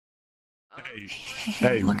Hey,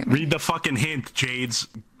 read the fucking hint, Jades.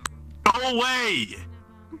 Go away!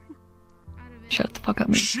 Shut the fuck up,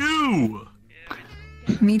 Meech. Shoo!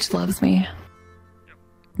 Meech loves me.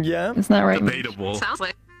 Yeah? Isn't that right, Debatable. Sounds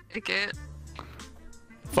like it.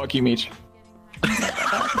 Fuck you, Meech. I'm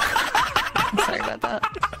sorry about that.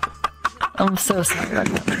 I'm so sorry about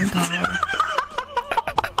that.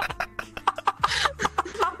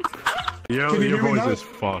 Yo, your voice is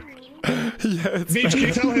fucked. Yeah, Meech, can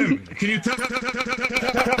you tell him? Can you tell?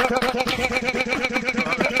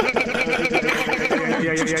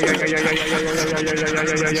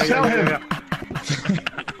 Tell him.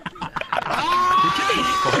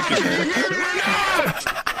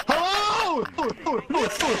 Hello.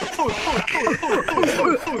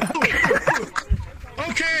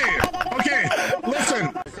 Okay. Listen.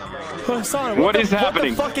 What is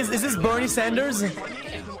happening? What the fuck is this Bernie Sanders?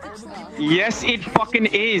 Yes, it fucking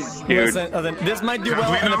is, dude. Listen, this might do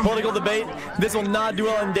well in a political debate. This will not do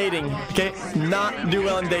well in dating. Okay? Not do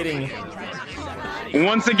well in dating.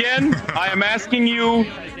 Once again, I am asking you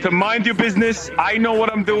to mind your business. I know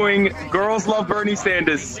what I'm doing. Girls love Bernie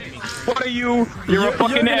Sanders. What are you? You're a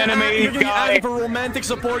fucking anime guy. For romantic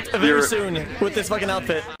support very soon with this fucking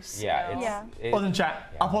outfit. Yeah, Listen,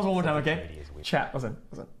 chat. I'll pause one more time, okay? Chat, listen.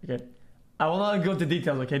 Okay. I will not go into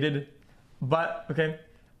details, okay, dude? But, okay.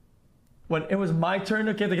 When it was my turn,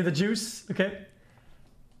 okay, to get the juice, okay?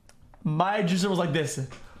 My juicer was like this. Woo!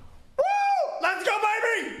 Let's go,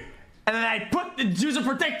 baby! And then I put the juicer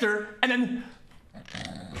protector, and then...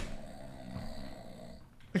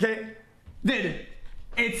 Okay? Dude,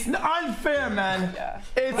 it's unfair, man. Yeah.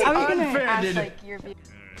 It's unfair, dude. Like,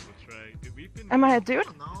 am I a dude?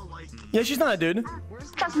 Yeah, she's not a dude.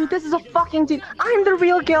 Trust me, this is a fucking dude. I'm the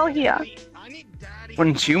real girl here.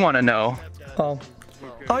 Wouldn't you want to know? Oh.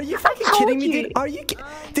 Are you fucking kidding me, dude? Are you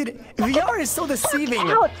dude, VR is so deceiving.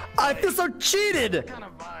 I feel so cheated.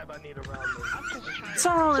 It's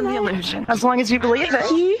all in the illusion. As long as you believe it.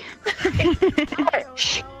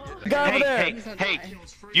 Hey,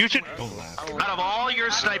 you should, out of all your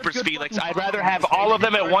snipers, Felix, I'd rather have all of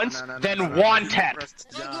them at once than Wantep.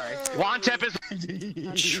 Wantep has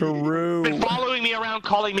been following me around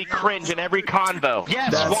calling me cringe in every convo.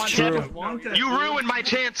 Yes, Wantep, you ruined my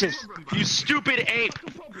chances, you stupid ape.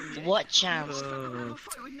 What chance? You're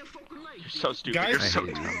so stupid, you're so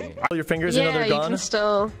dumb. All your fingers in they're you gone? can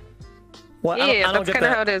still... What? Yeah, I don't that's get kind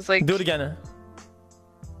of that. how it is, like... Do it again.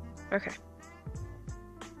 Okay.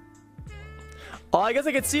 Oh, I guess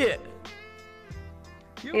I could see it.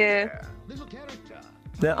 Yeah.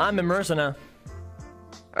 Yeah, I'm immersed now.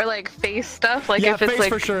 Or like face stuff, like yeah, if it's face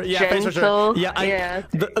like for sure. Yeah, gentle. face for sure. Yeah, yeah.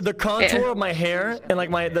 The contour of my hair and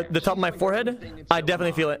like the top of my forehead, I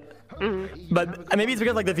definitely feel it. But maybe it's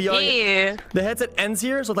because like the VR, the headset ends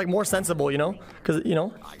here, so it's like more sensible, you know? Because you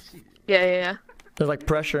know. Yeah. There's like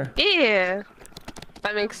pressure. Yeah.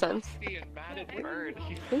 That makes sense.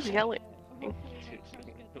 Who's yelling?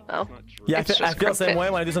 Oh. Yeah, I feel the same way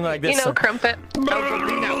when I do something like this. You know, crumpet. Oh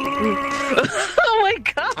my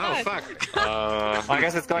god. Oh fuck. Well, I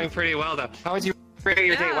guess it's going pretty well though. How would you rate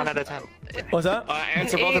your date 1 out of 10? What's that?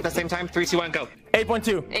 Answer both at the same time. 3, 2, 1, go.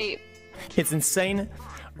 8.2. 8. It's insane,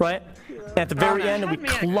 right? And at the very end, we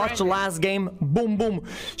clutch the last game. Boom, boom,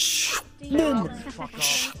 shh, boom,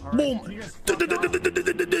 shh, boom,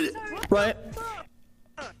 right?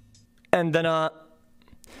 And then I'm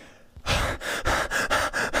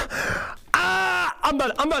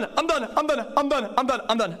done.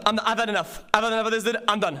 I've had enough of this, dude.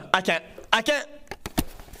 I'm done. I can't.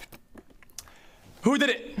 Who did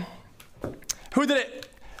it?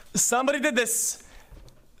 Somebody did this.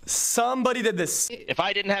 If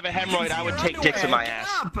I didn't have a hemorrhoid, I would take dicks in my ass.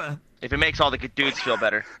 If it makes all the good dudes feel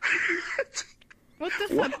better. What the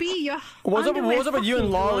fuck be ya? What's up with you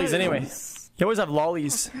and lollies anyway? You always have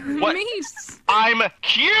lollies. What? I'm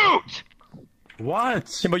cute!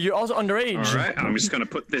 What? Yeah, but you're also underage. Alright, I'm just gonna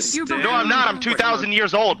put this down. No, I'm not. I'm 2,000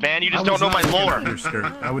 years old, man. You just don't know my lore.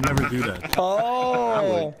 I would never do that.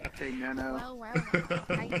 Oh.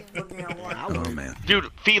 Oh, man. Dude,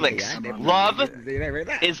 Felix, love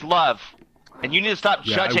is love. And you need to stop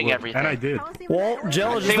judging everything. And I did. Well,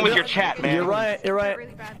 gel is just Same with your chat, man. You're right.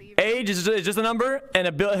 Age is just a number,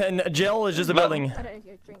 and gel is just a building.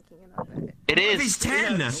 It is. He's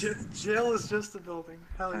 10. Gel is just a building.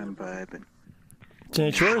 Hell yeah.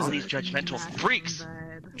 All these judgmental freaks.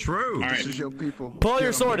 True. All right. This is your people. Pull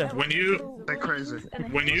your sword. When you crazy.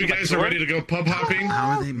 When you guys are ready to go pub hopping,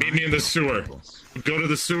 meet me in the sewer. Go to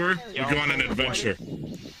the sewer. You go on an adventure.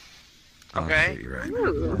 Okay.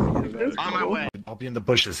 On my way. I'll be in the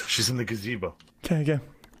bushes. She's in the gazebo. Okay.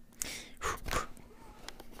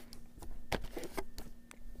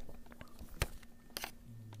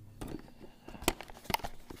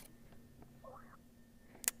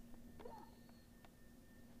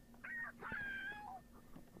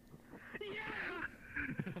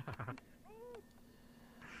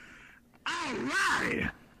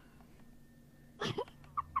 Alright!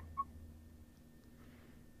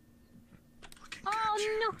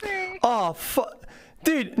 Oh, no. Oh, fuck.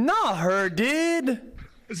 Dude, not her, dude.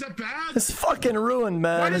 Is that bad? It's fucking ruined,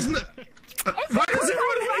 man. Why doesn't it? Why does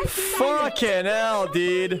everyone hate me? Fucking hell,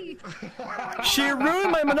 dude. She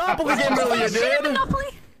ruined my Monopoly game earlier, dude.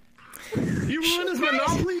 You ruined his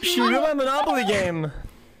Monopoly game? She ruined my Monopoly game.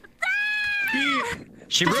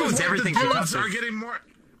 She ruins everything for Dudes us. are getting more.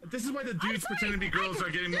 This is why the dudes pretend to be girls are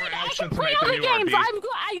getting more action Play tonight than other you are, games. B.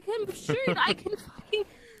 I can shoot. I can fucking.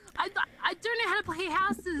 I don't know how to play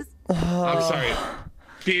houses. I'm sorry.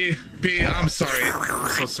 B, I'm sorry. I'm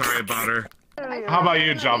so sorry about her. How about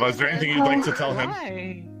you, Java? Is there anything you'd like to tell him?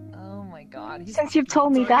 Oh my god. Since you've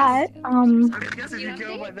told me that,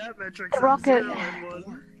 rocket.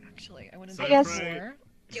 Actually, I want I guess.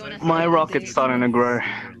 My rocket's starting to grow.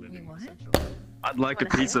 I'd like a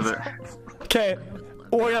piece of it. Okay,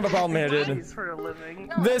 we're gonna have a problem here, dude.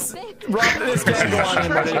 This can't go on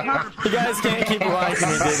anybody. You guys can't keep liking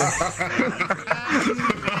me, dude.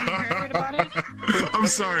 I'm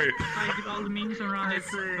sorry.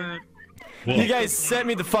 You guys set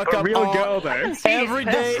me the fuck up. Real girl, though. Every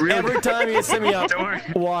day, every time you set me up.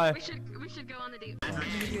 Why? We should go on the date.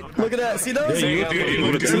 Look at that. See those? You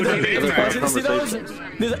look good. See those?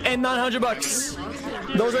 These are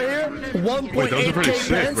 $900. Those right here, 1.8K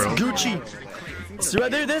pants, bro. Gucci. See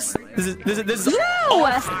right there, this is You!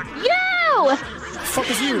 fuck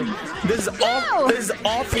is you? This is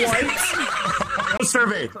off-white.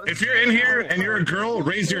 Survey. If you're in here and you're a girl,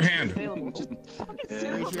 raise your hand.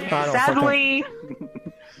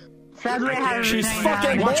 Sadly, I have. She's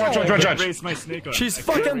fucking bald. Watch. She's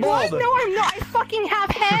fucking bald. No, I'm not. I fucking have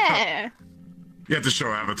hair. You have to show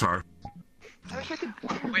Avatar.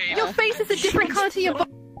 Your face is a different color to your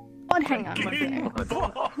body. Hang on. One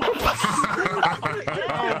second.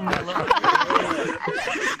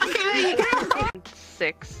 Okay, there you go.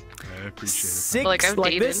 6. I appreciate it. 6 Like, I've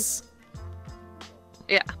like dated. this?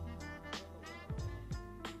 Yeah.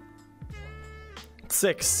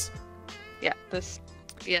 6. Yeah. This.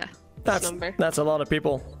 Yeah. That's number. that's a lot of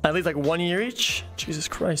people. At least like 1 year each. Jesus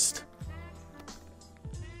Christ.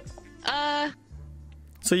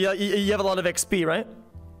 So you have a lot of XP, right?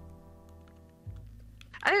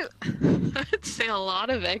 I'd say a lot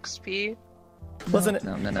of XP. Listen,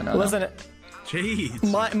 No. listen.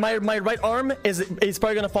 Jeez. My right arm is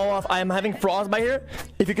probably gonna fall off. I am having frost by here.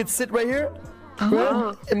 If you could sit right here,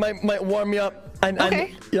 right, it might warm me up.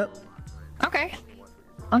 Okay. Yep. Okay.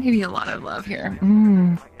 I'll give you a lot of love here.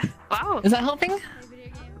 Wow. Is that helping?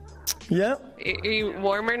 Yeah. Are you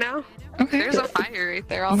warmer now? Okay. There's a fire right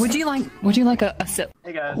there. Also. Would you like a sip?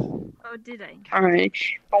 Hey guys. Oh, did I? Alright.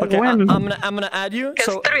 Okay, I'm gonna add you. It's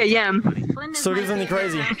So 3 a.m. so do something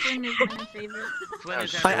crazy. Flynn is my favorite.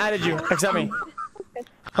 I added you. Accept me.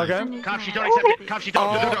 Okay. Cops, don't accept it. Cops,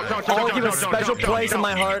 don't. I'll give a special place in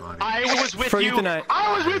my heart I was with for you you. tonight.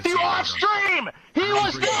 I was with you off stream. He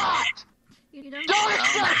was not. Don't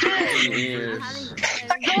accept it.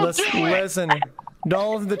 Listen.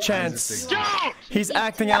 Don't listen to chance. Don't. He's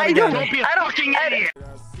acting out Don't again. be a fucking idiot.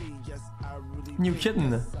 New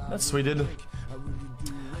kitten. That's sweet, dude.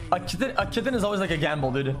 A kitten is always like a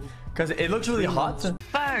gamble, dude. Because it looks really hot.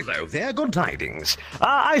 Hello there, good tidings.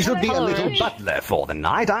 I should be a little butler for the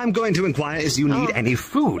night. I'm going to inquire if you need any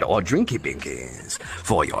food or drinky binkies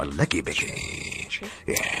for your licky bicky.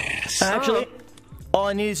 Yes. Actually, all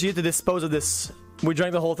I need is you to dispose of this. We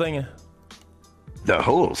drank the whole thing. The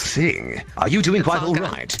whole thing? Are you doing quite all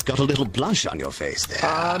right? Got a little blush on your face there.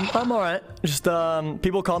 I'm alright. Just,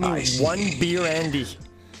 people call me One Beer Andy.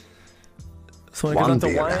 So when it One goes on to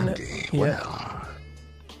beer, wine, Andy. yeah. Well,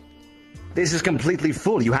 this is completely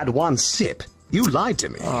full. You had one sip. You lied to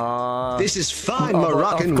me. This is fine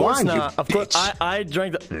Moroccan of course wine, not. you Of course, bitch. I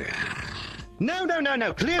drank the... No.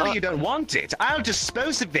 Clearly you don't want it. I'll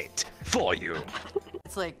dispose of it for you.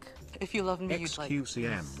 It's like, if you loved me, you'd like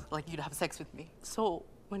you'd have sex with me. So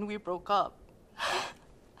when we broke up,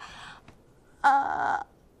 I'm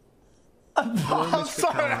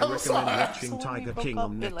sorry. so when we broke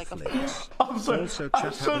up, it like affected. I'm sorry. I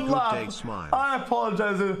should laugh. I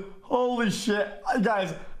apologize. Dude. Holy shit,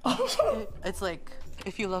 guys. I'm sorry. It's like,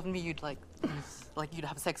 if you loved me, you'd like you'd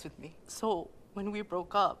have sex with me. So when we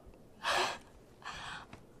broke up,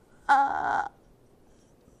 I'm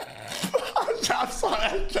sorry.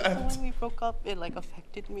 I can't. when we broke up, it like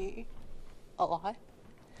affected me a lot.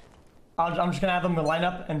 I'm just gonna have them line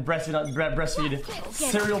up and breastfeed.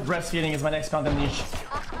 Serial breastfeeding is my next content niche.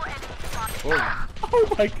 Oh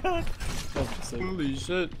my god. Holy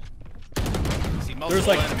shit. There's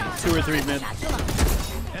like 2 or 3 men.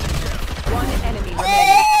 One enemy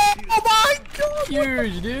remaining. Oh my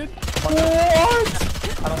huge, dude. What?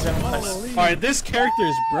 I don't see him. Nice. Alright, this character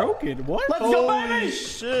is broken. What? Let's go, baby! Holy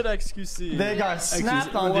shit, xQc. They got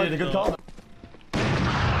snapped on, dude. Good call. Oh,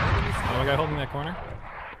 I got holding that corner.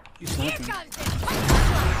 You snapped him.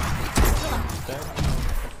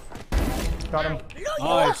 Got him.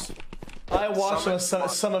 Nice. I watched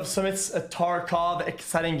some of Summit's Tarkov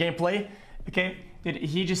exciting gameplay. Okay, dude,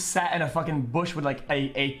 he just sat in a fucking bush with like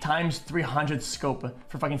a times 300 scope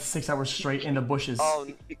for fucking 6 hours straight in the bushes. Oh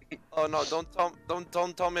no!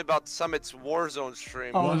 Don't tell me about Summit's Warzone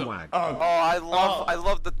stream. Oh, I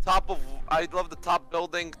love the top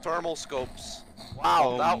building thermal scopes.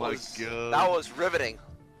 Wow, that was riveting.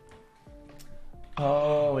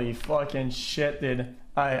 Holy fucking shit, dude.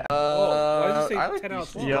 Why did you say 10 out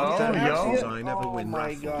of 12? I never win.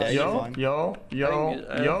 Yo.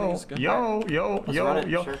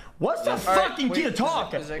 What's the fucking key to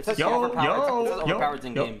talk?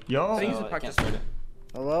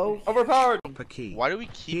 Hello? Overpowered! Why do we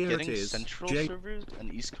keep getting Central servers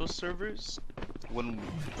and East Coast servers when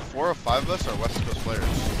 4 or 5 of us are West Coast players?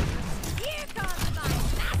 Here comes my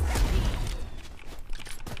masterpiece!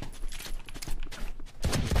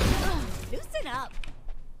 Loosen up!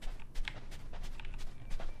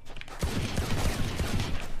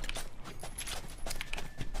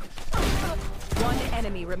 One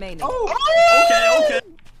enemy remaining. Oh! Okay.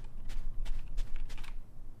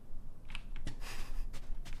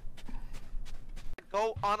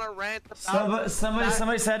 Go on a rant about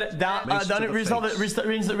Somebody said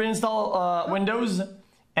reinstall Windows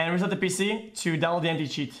and restart the PC to download the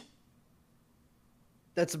anti-cheat.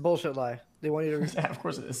 That's a bullshit lie. They want you to. Yeah, of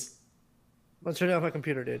course it is. Let's turn off my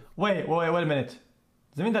computer, dude. Wait a minute. Does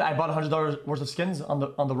that mean that I bought $100 worth of skins on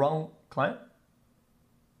the wrong client?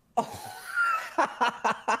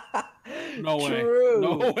 No way. True.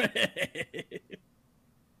 No way.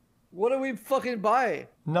 What do we fucking buy?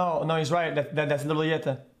 No, he's right. That's literally it.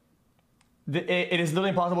 It is literally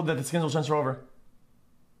impossible that the skins will transfer over.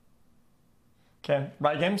 Okay,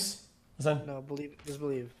 right games? Listen. No, just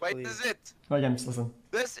believe. Wait, this is it. Right games, listen.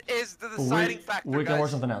 This is the deciding factor, We can guys. work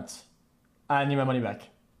something out. I need my money back.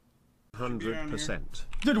 100%.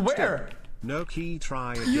 Dude, where? No key,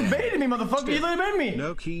 try again. You baited me, motherfucker. You literally baited me.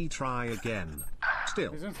 No key, try again.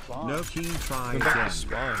 Still. No key, try Go back again. to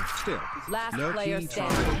spawn. Still. Last No player key, try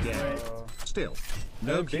standing. again. Still.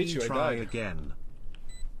 No didn't beat key, you, I try died. again.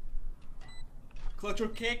 Clutch or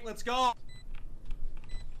kick, let's go.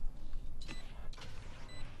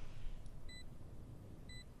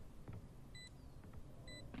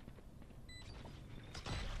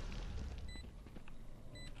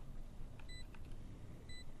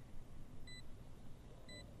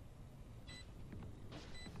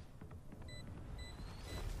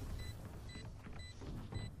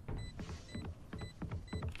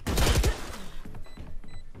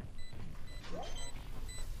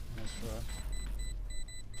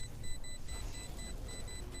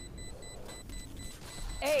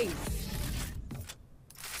 Ace.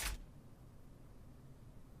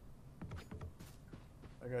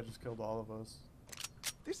 That guy just killed all of us.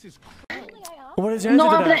 This is What is your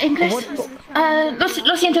No answer to habla that? inglés.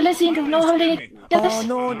 Lo siento. No habla inglés.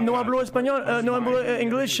 No hablo español. No hablo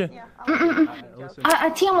English. Te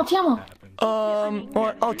amo. Te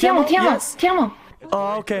amo. Yes. Te amo.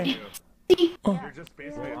 Oh, okay. You're just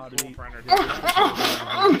basically a cool friend or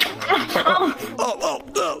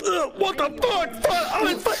What the fuck? I'm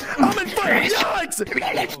in fire. Yikes!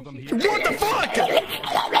 What the fuck?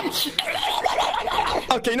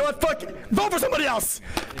 Okay, you know what? Fuck. Vote for somebody else.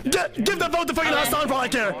 Give the vote to fucking Hassan for all I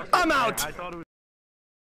care. I'm out.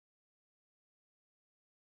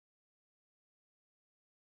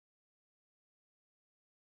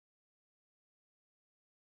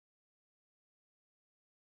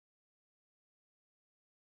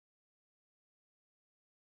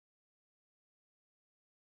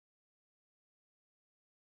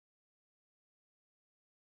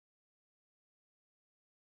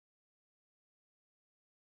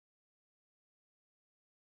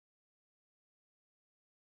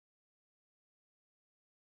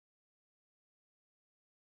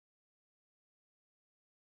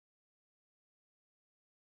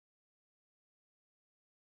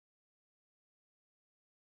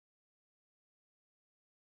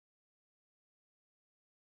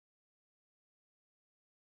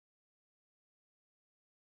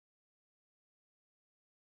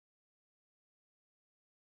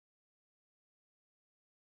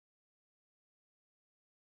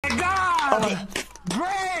 God!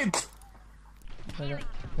 Great! Can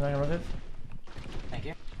I run it? Thank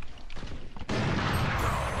you.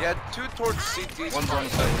 Yeah, 2 towards CT. One's on the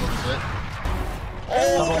side, one's lit.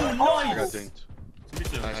 Oh, I got nice! dinked.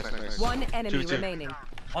 One enemy remaining.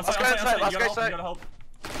 One Last side, guy inside, last you guy gotta inside. help.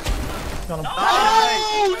 Got him.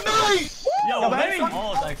 Oh, nice! Yo, Yo, nice baby.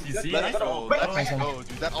 ult, XQc. Let's Nice go. ult. Let's go,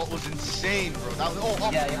 dude. That ult was insane, bro. That was, oh,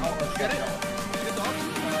 Yeah, your ult was get it?